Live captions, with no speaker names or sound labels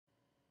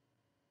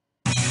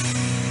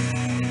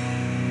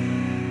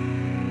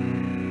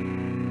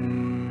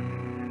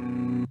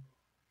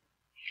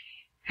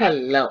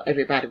Hello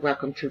everybody,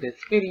 welcome to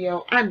this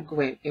video. I'm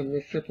Gwen,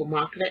 the Simple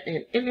Marketer,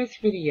 and in this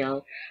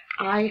video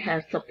I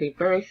have something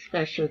very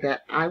special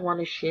that I want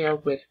to share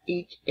with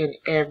each and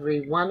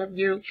every one of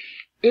you.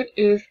 It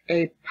is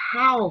a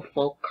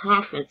powerful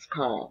conference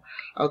call,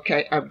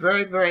 okay? A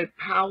very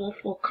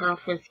powerful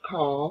conference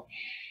call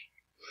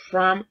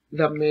from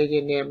the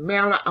Millionaire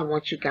Mailer. I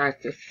want you guys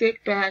to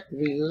sit back,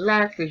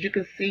 relax. As you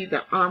can see,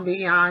 the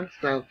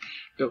ambiance of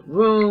the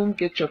room,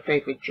 get your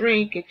favorite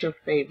drink, get your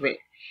favorite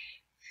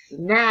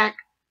snack,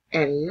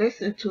 and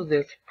listen to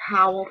this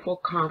powerful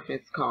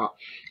conference call.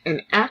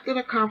 And after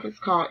the conference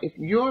call, if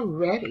you're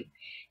ready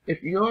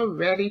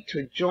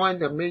to join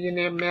the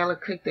Millionaire Mailer,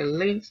 click the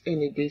links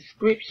in the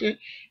description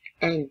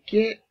and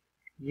get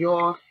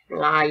your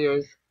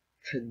flyers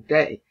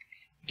today.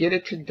 Get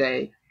it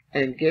today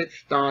and get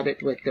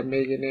started with the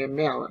Millionaire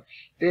Mailer.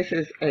 This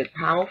is a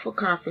powerful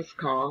conference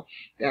call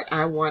that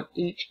I want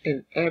each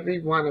and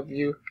every one of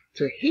you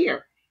to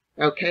hear.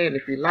 Okay, and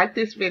if you like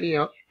this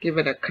video, give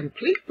it a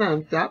complete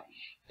thumbs up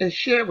and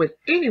share with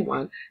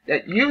anyone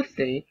that you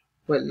think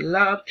would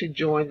love to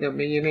join the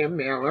Millionaire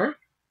Mailer.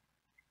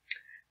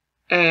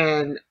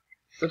 And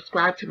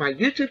subscribe to my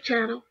YouTube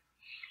channel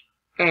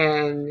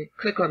and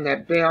click on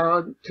that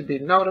bell to be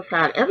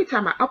notified every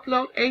time I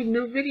upload a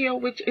new video,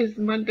 which is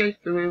Monday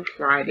through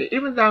Friday.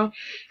 Even though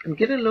I'm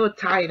getting a little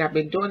tired, I've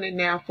been doing it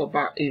now for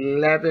about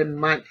 11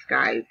 months,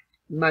 guys.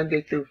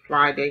 Monday through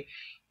Friday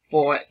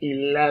for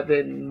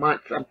 11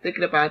 months. I'm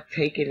thinking about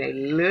taking a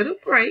little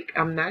break.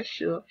 I'm not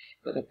sure,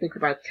 but I'm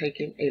thinking about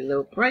taking a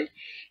little break.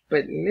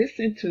 But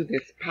listen to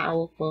this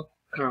powerful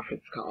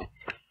conference call.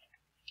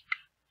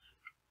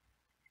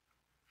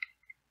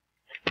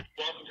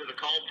 Welcome to the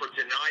call for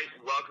tonight.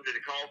 Welcome to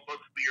the call,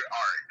 folks. We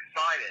are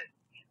excited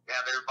to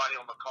have everybody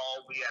on the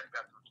call. We have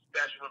got some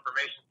special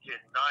information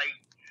tonight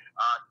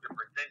to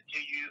present to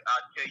you.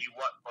 I'll tell you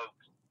what,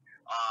 folks.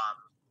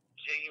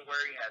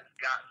 January has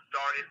got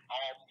started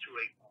off to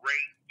a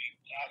great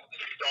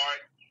start.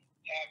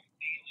 Tax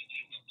season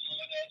is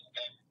upon us,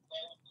 and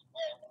folks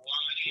are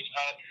lining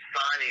up,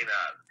 signing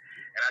up.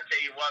 And I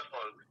tell you what,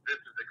 folks,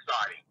 this is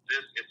exciting.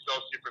 This is so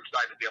super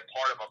exciting to be a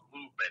part of a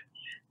movement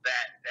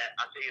that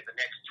I tell you, the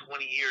next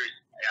 20 years,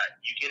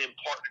 you get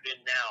partnered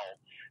in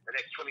now. The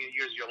next 20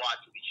 years of your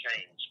life will be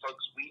changed.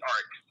 Folks, we are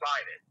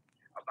excited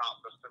about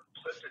the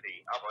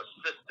simplicity of a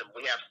system.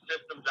 We have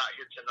systems out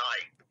here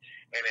tonight.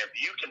 And if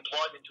you can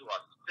plug into a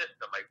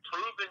system, a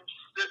proven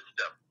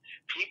system,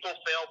 people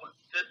fail when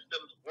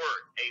systems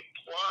work. A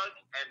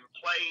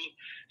plug-and-play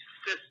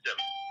system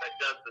that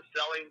does the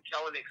selling,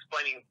 telling,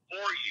 explaining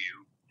for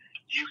you,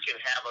 you can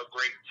have a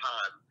great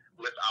time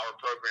with our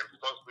programs.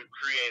 Folks, we've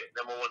created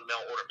the #1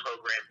 mail order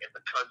program in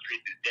the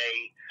country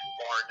today,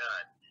 bar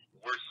none.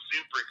 We're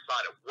super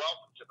excited.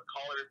 Welcome to the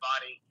call,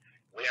 everybody.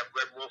 We have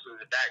Greg Wilson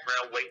in the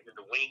background waiting in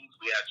the wings.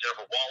 We have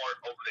Jennifer Waller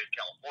over there in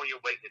California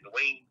waiting in the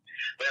wings.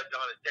 We have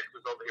Don in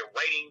Texas over here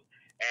waiting.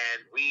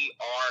 And we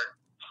are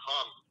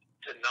pumped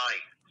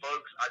tonight.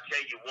 Folks, I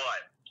tell you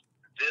what,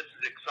 this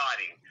is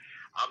exciting.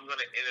 I'm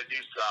going to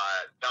introduce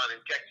Don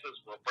in Texas.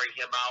 We'll bring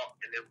him out,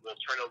 and then we'll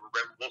turn over to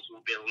Reverend Wilson, who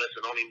will be in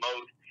listen-only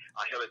mode.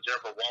 Him and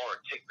Jennifer Waller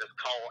take this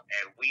call,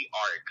 and we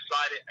are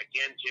excited.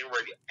 Again,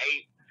 January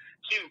 8th,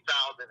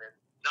 2019.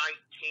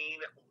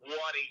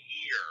 What a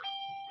year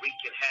we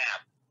can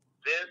have.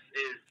 This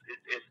is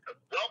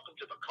welcome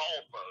to the call,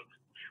 folks.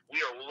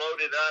 We are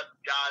loaded up,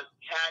 guys.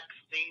 Tax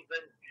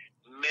season,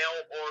 mail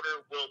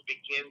order will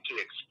begin to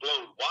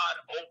explode wide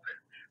open.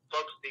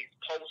 Folks, these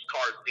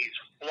postcards, these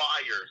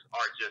flyers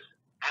are just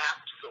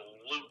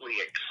absolutely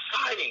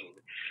exciting.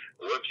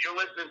 Well, if you're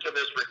listening to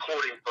this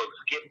recording, folks,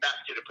 get back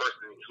to the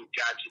person who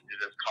got you to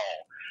this call.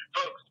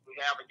 Folks, we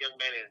have a young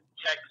man in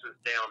Texas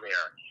down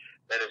there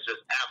that is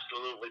just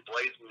absolutely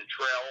blazing the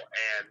trail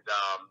and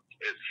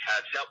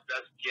has helped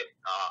us get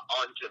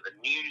onto the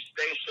news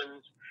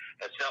stations,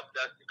 has helped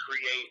us to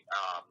create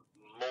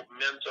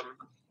momentum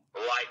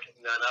like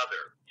none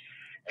other.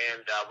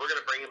 And we're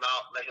going to bring him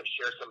out, let him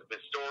share some of his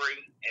story,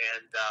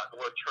 and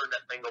we'll turn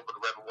that thing over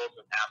to Reverend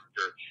Wilson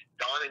after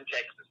Don in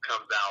Texas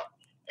comes out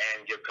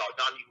and give a call.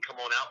 Don, you can come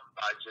on out,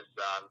 just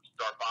 *5,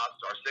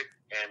 *6,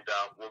 and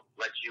we'll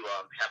let you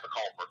have the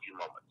call for a few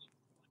moments.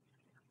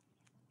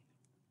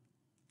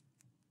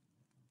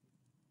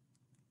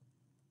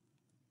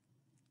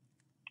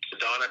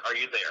 Donna, are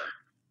you there?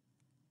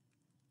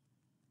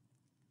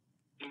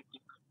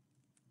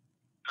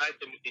 Hi,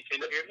 Timothy.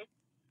 Can you hear me?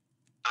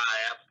 I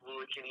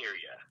absolutely can hear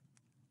you.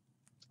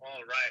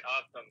 All right,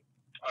 awesome.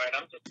 All right,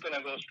 I'm just going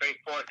to go straight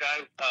for it,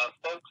 guys.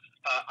 Folks,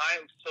 I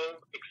am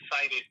so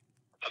excited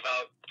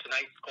about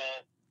tonight's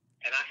call,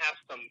 and I have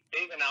some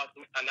big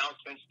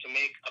announcements to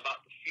make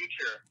about the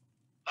future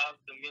of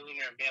the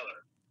Millionaire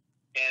Mailer.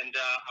 And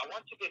I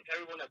want to give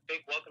everyone a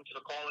big welcome to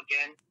the call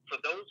again. For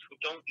those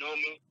who don't know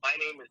me, my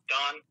name is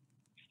Don.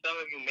 Some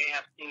of you may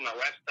have seen my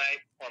website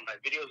or my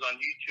videos on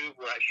YouTube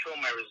where I show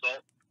my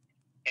results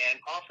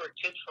and offer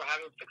tips for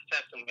having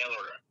success in mail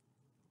order.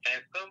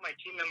 And some of my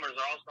team members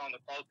are also on the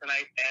call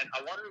tonight, and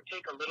I wanted to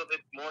take a little bit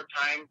more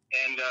time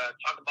and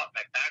talk about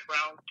my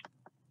background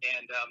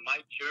and my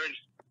journey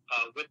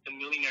with the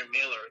Millionaire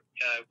Mailer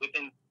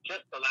within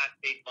just the last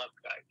 8 months,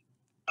 guys.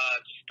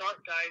 To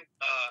start, guys,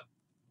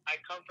 I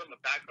come from a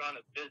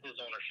background of business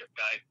ownership,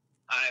 guys.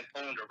 I've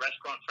owned a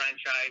restaurant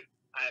franchise.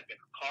 I've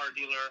been a car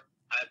dealer.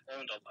 I've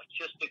owned a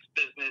logistics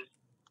business.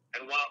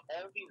 And while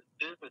all these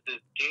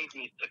businesses gave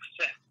me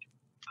success,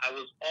 I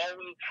was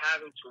always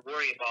having to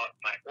worry about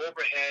my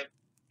overhead,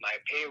 my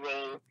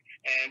payroll,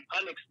 and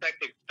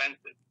unexpected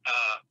expenses.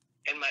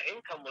 And my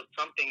income was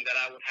something that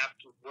I would have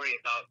to worry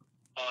about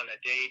on a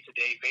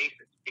day-to-day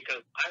basis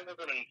because I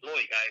wasn't an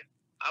employee, guys.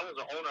 I was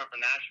the owner of a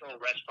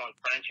national restaurant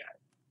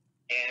franchise.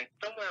 And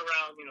somewhere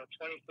around,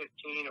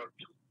 2015 or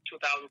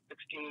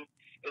 2016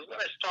 is when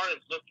I started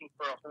looking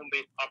for a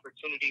home-based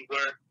opportunity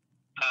where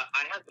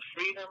I had the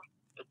freedom,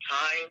 the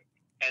time,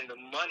 and the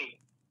money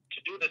to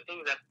do the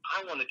things that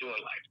I want to do in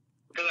life.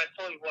 Because I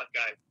tell you what,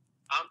 guys,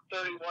 I'm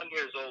 31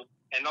 years old,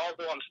 and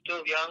although I'm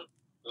still young,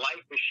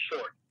 life is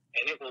short,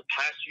 and it will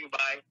pass you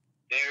by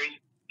very,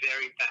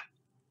 very fast.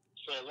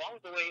 So along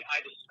the way,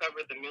 I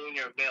discovered the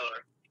Millionaire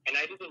Mailer, and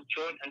I didn't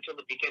join until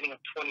the beginning of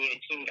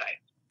 2018,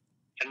 guys.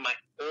 And my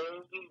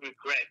only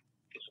regret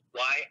is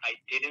why I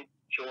didn't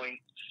join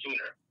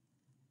sooner.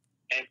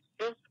 And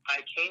since I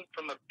came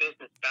from a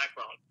business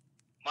background,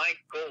 my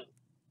goal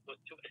was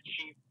to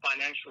achieve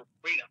financial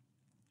freedom.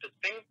 The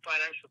same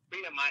financial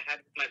freedom I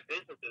had with my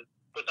businesses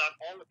without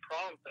all the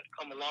problems that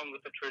come along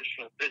with a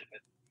traditional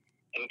business.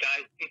 And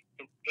guys, it's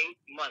been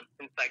 8 months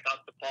since I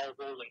got the ball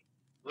rolling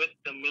with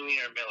the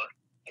Millionaire Mailer.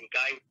 And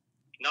guys,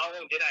 not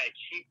only did I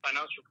achieve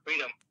financial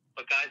freedom,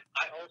 but guys,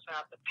 I also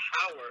have the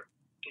power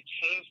to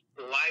change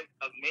the lives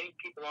of many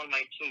people on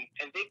my team,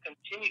 and they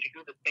continue to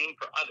do the same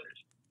for others.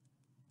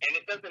 And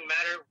it doesn't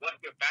matter what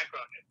your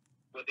background is,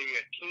 whether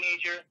you're a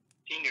teenager,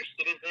 senior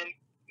citizen,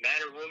 man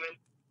or woman,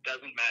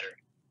 doesn't matter.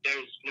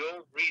 There's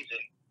no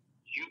reason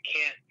you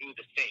can't do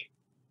the same.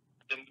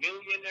 The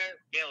Millionaire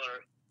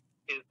Mailer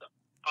is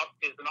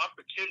an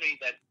opportunity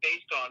that's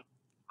based on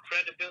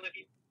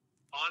credibility,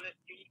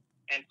 honesty,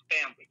 and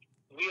family.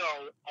 We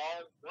are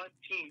all one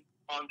team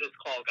on this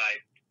call,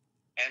 guys.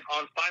 And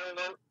on final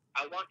note,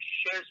 I want to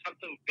share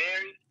something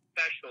very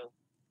special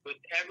with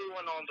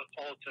everyone on the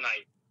call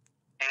tonight.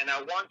 And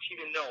I want you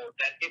to know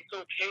that it's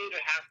okay to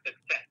have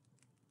success.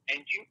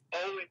 And you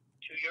owe it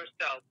to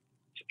yourself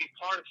to be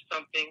part of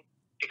something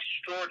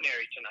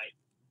extraordinary tonight.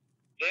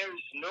 There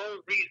is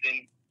no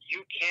reason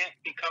you can't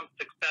become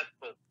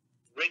successful,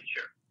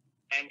 richer,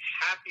 and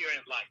happier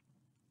in life.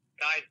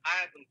 Guys, I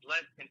have been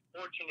blessed and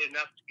fortunate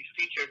enough to be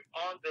featured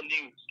on the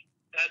news.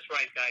 That's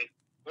right, guys.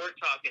 We're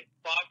talking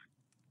Fox,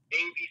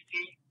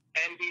 ABC,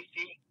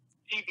 NBC,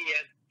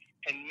 CBS,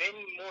 and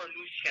many more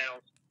news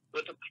channels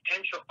with a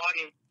potential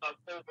audience of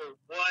over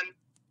 1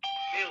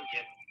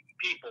 million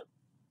people.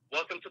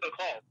 Welcome to the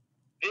call.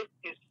 This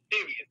is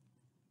serious.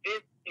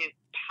 This is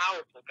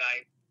powerful,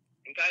 guys.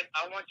 And guys,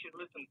 I want you to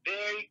listen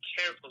very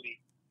carefully.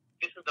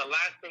 This is the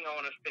last thing I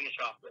want to finish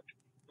off with.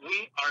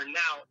 We are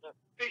now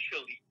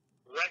officially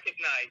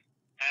recognized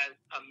as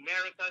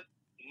America's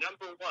 #1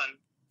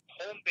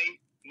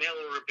 home-based mail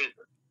order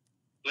business.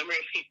 Let me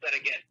repeat that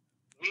again.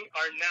 We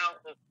are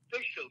now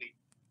officially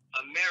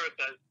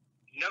America's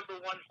 #1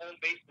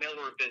 home-based mail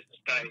order business,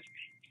 guys.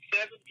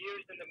 7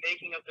 years in the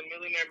making of the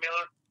Millionaire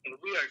Mailer, and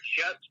we are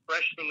just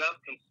freshening up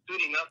and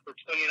suiting up for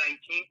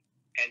 2019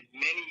 and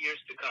many years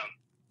to come.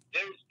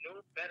 There is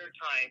no better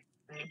time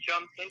to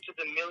jump into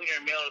the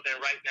Millionaire Mailer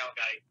than right now,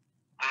 guys.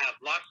 I have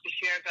lots to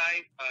share,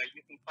 guys.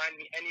 You can find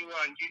me anywhere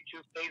on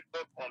YouTube,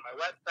 Facebook, or my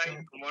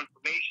website for more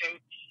information.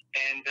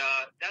 And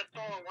that's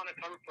all I want to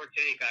cover for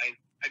today, guys.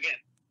 Again,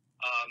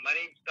 my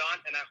name's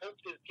Don, and I hope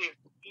this gives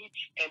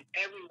each and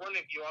every one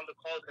of you on the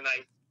call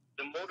tonight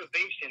the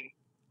motivation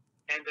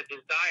and the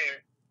desire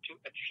to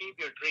achieve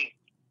your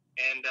dreams.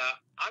 And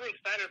I'm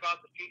excited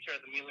about the future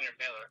of the Millionaire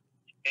Mailer.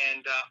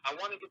 And I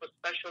want to give a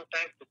special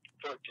thanks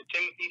to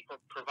Timothy for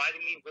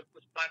providing me with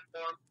this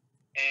platform.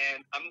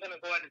 And I'm going to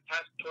go ahead and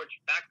pass the torch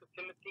back to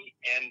Timothy,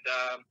 and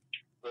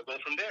we'll go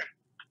from there.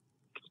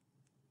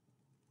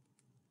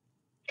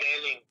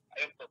 Outstanding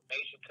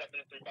information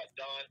coming through by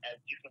Don. As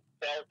you can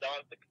tell,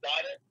 Don's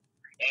excited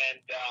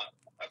and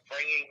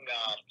bringing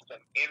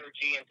some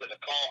energy into the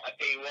call. I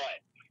tell you what,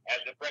 as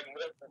if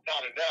recognition's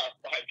not enough,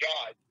 my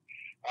God,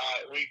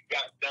 we've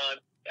got Don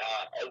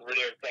over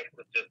there in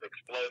Texas just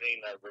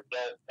exploding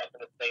results,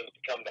 helping this thing to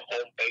become the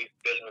home-based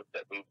business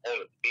that we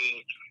want it to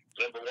be.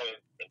 #1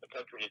 in the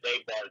country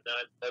today, bar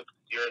none. Folks,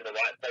 you're in the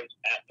right place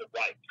at the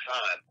right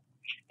time.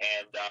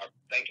 And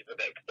thank you for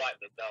that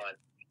excitement, Don.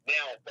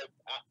 Now, folks,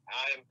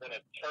 I am going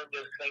to turn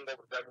this thing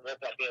over to Reverend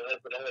Wolf. I've been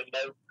listening only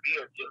mode. We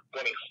are just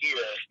going to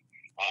hear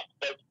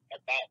folks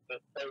about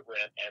this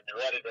program and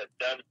what it has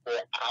done for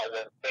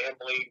our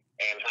family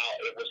and how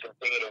it will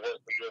continue to work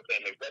for your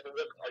family. Reverend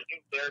Wolf, are you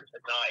there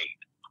tonight?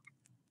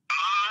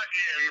 I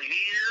am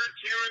here,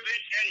 Timothy.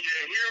 Can you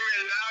hear me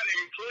loud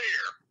and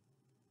clear?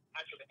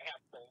 I can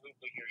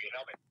absolutely hear you,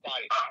 and I'm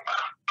excited.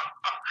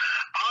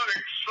 I'm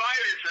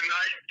excited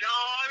tonight,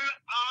 Don.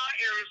 I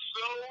am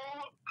so,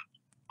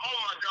 oh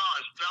my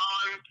gosh,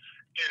 Don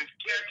in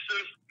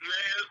Texas,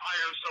 man, I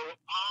am so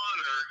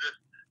honored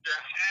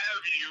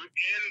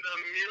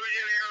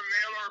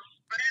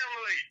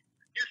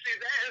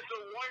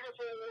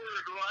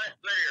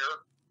there.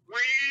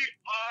 We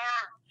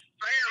are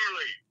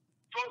family.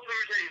 Folks, let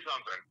me tell you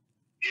something.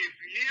 If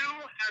you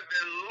have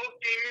been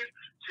looking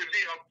to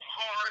be a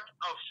part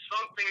of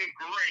something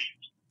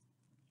great,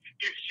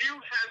 if you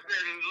have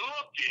been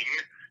looking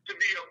to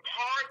be a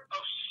part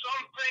of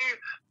something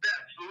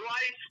that's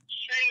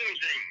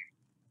life-changing,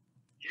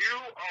 you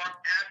are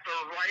at the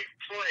right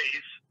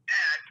place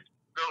at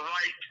the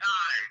right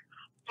time.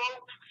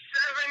 Folks,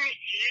 7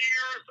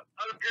 years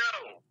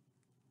ago,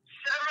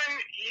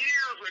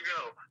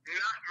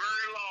 not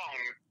very long,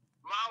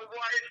 my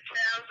wife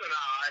Cass and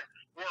I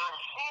were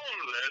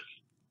homeless,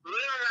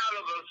 living out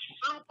of a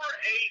Super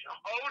 8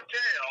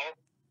 hotel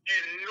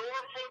in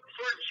Norfolk,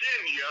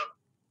 Virginia,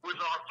 with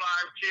our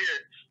 5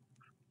 kids.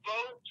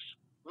 Folks,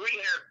 we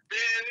have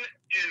been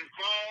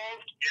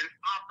involved in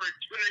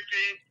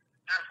opportunity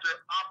after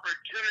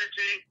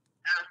opportunity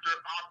after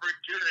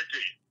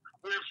opportunity.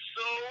 We've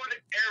sold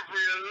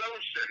every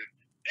lotion,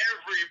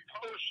 every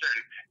potion,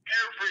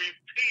 every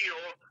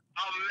peel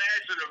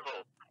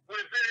imaginable.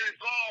 We've been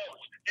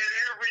involved in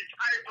every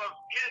type of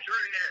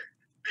internet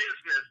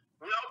business.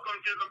 Welcome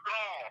to the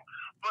call.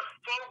 But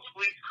folks,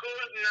 we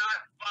could not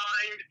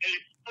find a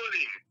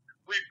footing.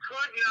 We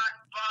could not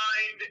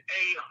find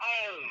a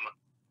home.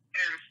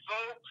 And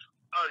folks,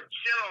 a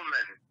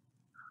gentleman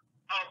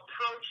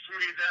approached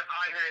me that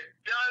I had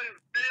done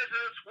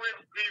business with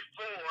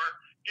before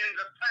in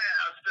the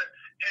past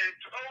and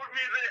told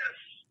me this.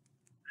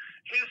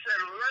 He said,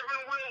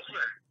 Reverend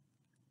Wilson,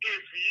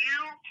 if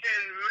you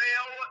can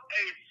mail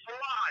a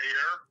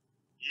flyer